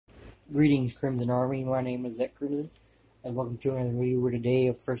Greetings, Crimson Army. My name is Zach Crimson, and welcome to another video where today,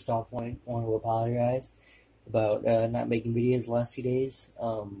 first off, I want to apologize about not making videos the last few days.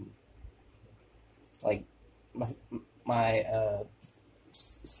 Like, my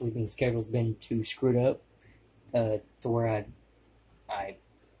sleeping schedule's been too screwed up to where I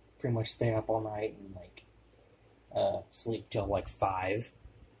pretty much stay up all night and, sleep till, 5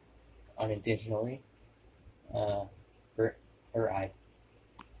 unintentionally. Or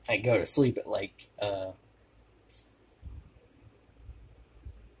I go to sleep at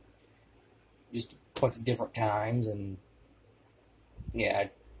just a bunch of different times, and yeah, I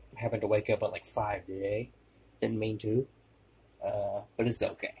happened to wake up at 5 today. Didn't mean to, but it's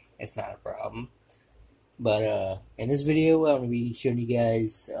okay. It's not a problem. But in this video, I'm gonna be showing you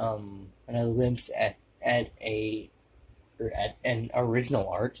guys another glimpse at an original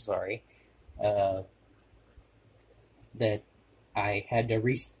art. Sorry, that I had to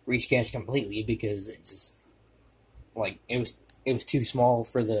resketch completely because it just it was too small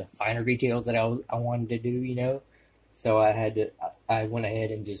for the finer details that I wanted to do, So I went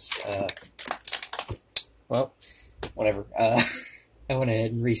ahead and just whatever. I went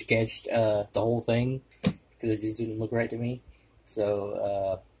ahead and resketched the whole thing because it just didn't look right to me.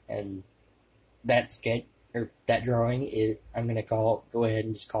 So and that sketch or that drawing is I'm gonna go ahead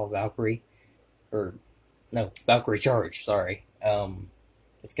and just call Valkyrie, or no, Valkyrie Charge. Sorry.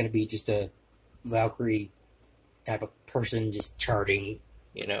 It's gonna be just a Valkyrie type of person just charting,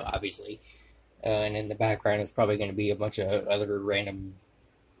 obviously. And in the background, it's probably gonna be a bunch of other random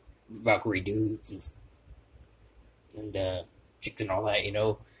Valkyrie dudes and chicks and all that,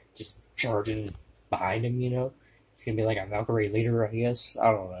 just charging behind him, It's gonna be like a Valkyrie leader, I guess.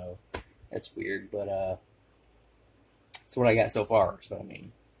 I don't know. That's weird, but that's what I got so far. So I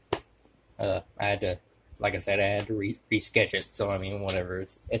mean, I had to. Like I said, I had to resketch it, so I mean, whatever.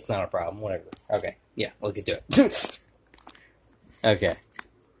 It's not a problem. Whatever. Okay, yeah, we'll get to it. Okay.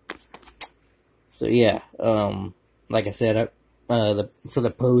 So yeah, like I said, for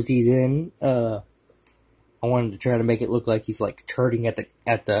the pose he's in, I wanted to try to make it look like he's turning at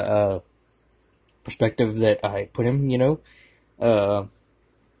the perspective that I put him,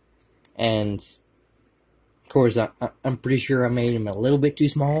 and of course I'm pretty sure I made him a little bit too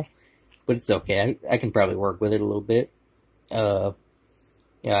small. But it's okay. I can probably work with it a little bit. Yeah,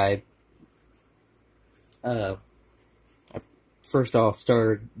 I first off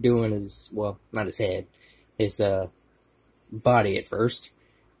started doing not his head, his body at first.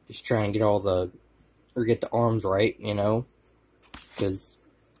 Just try and get get the arms right, because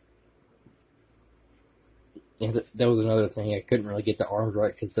that was another thing. I couldn't really get the arms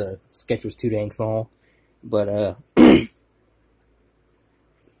right because the sketch was too dang small. But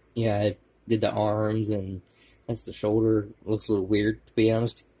yeah, I did the arms, and that's the shoulder. It looks a little weird, to be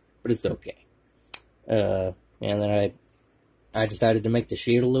honest, but it's okay. And then I decided to make the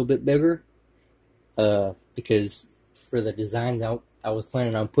shield a little bit bigger, because for the designs I was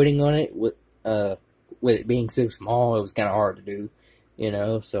planning on putting on it, with it being so small, it was kind of hard to do,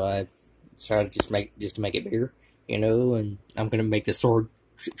 So I decided to make it bigger, And I'm gonna try to make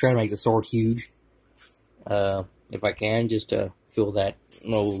the sword huge, if I can, just to fill that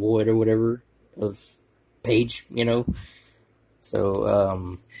little void or whatever of page,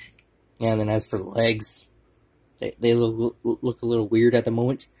 So, yeah, and then as for the legs, they look a little weird at the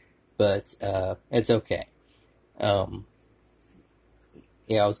moment, but it's okay. Yeah,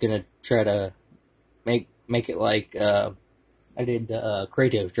 I was gonna try to make it like I did the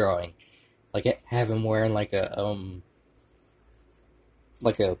Kratos drawing, have him wearing like a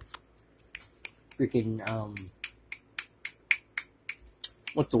freaking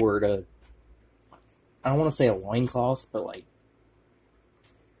what's the word? I don't want to say a loincloth, but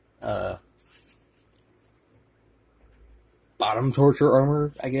bottom torture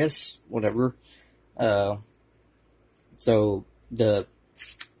armor, I guess. Whatever. So the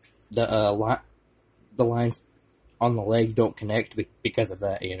lines on the legs don't connect because of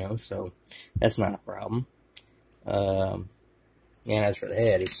that, So that's not a problem. And as for the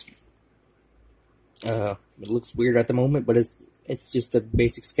head, it looks weird at the moment, but it's just a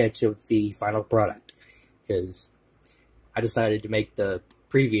basic sketch of the final product, because I decided to make the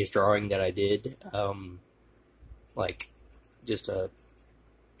previous drawing that I did, just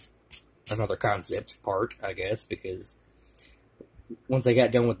another concept part, I guess, because once I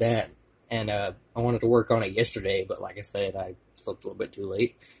got done with that, and I wanted to work on it yesterday, but like I said, I slept a little bit too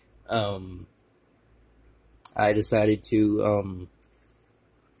late, I decided to,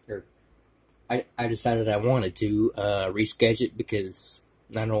 I decided I wanted to resketch it, because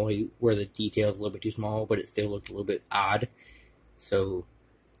not only were the details a little bit too small, but it still looked a little bit odd. So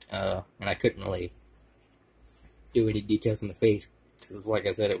and I couldn't really do any details in the face because, like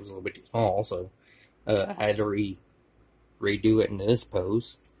I said, it was a little bit too small. So I had to redo it into this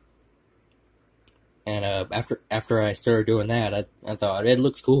pose. And after I started doing that, I thought it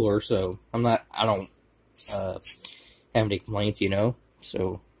looks cooler. So I don't have any complaints, you know.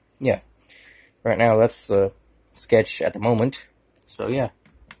 So yeah, right now that's the sketch at the moment. So yeah.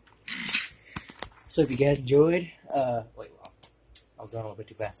 So if you guys enjoyed, I was going a little bit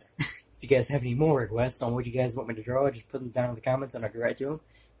too fast there. If you guys have any more requests on what you guys want me to draw, just put them down in the comments and I'll get right to them.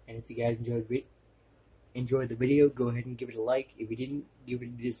 And if you guys enjoyed the video, go ahead and give it a like. If you didn't, give it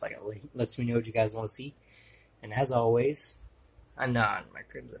a dislike. It lets me know what you guys want to see. And as always, Anon, my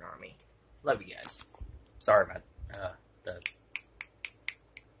Crimson Army. Love you guys. Sorry about the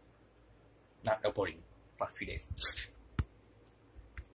not uploading last few days.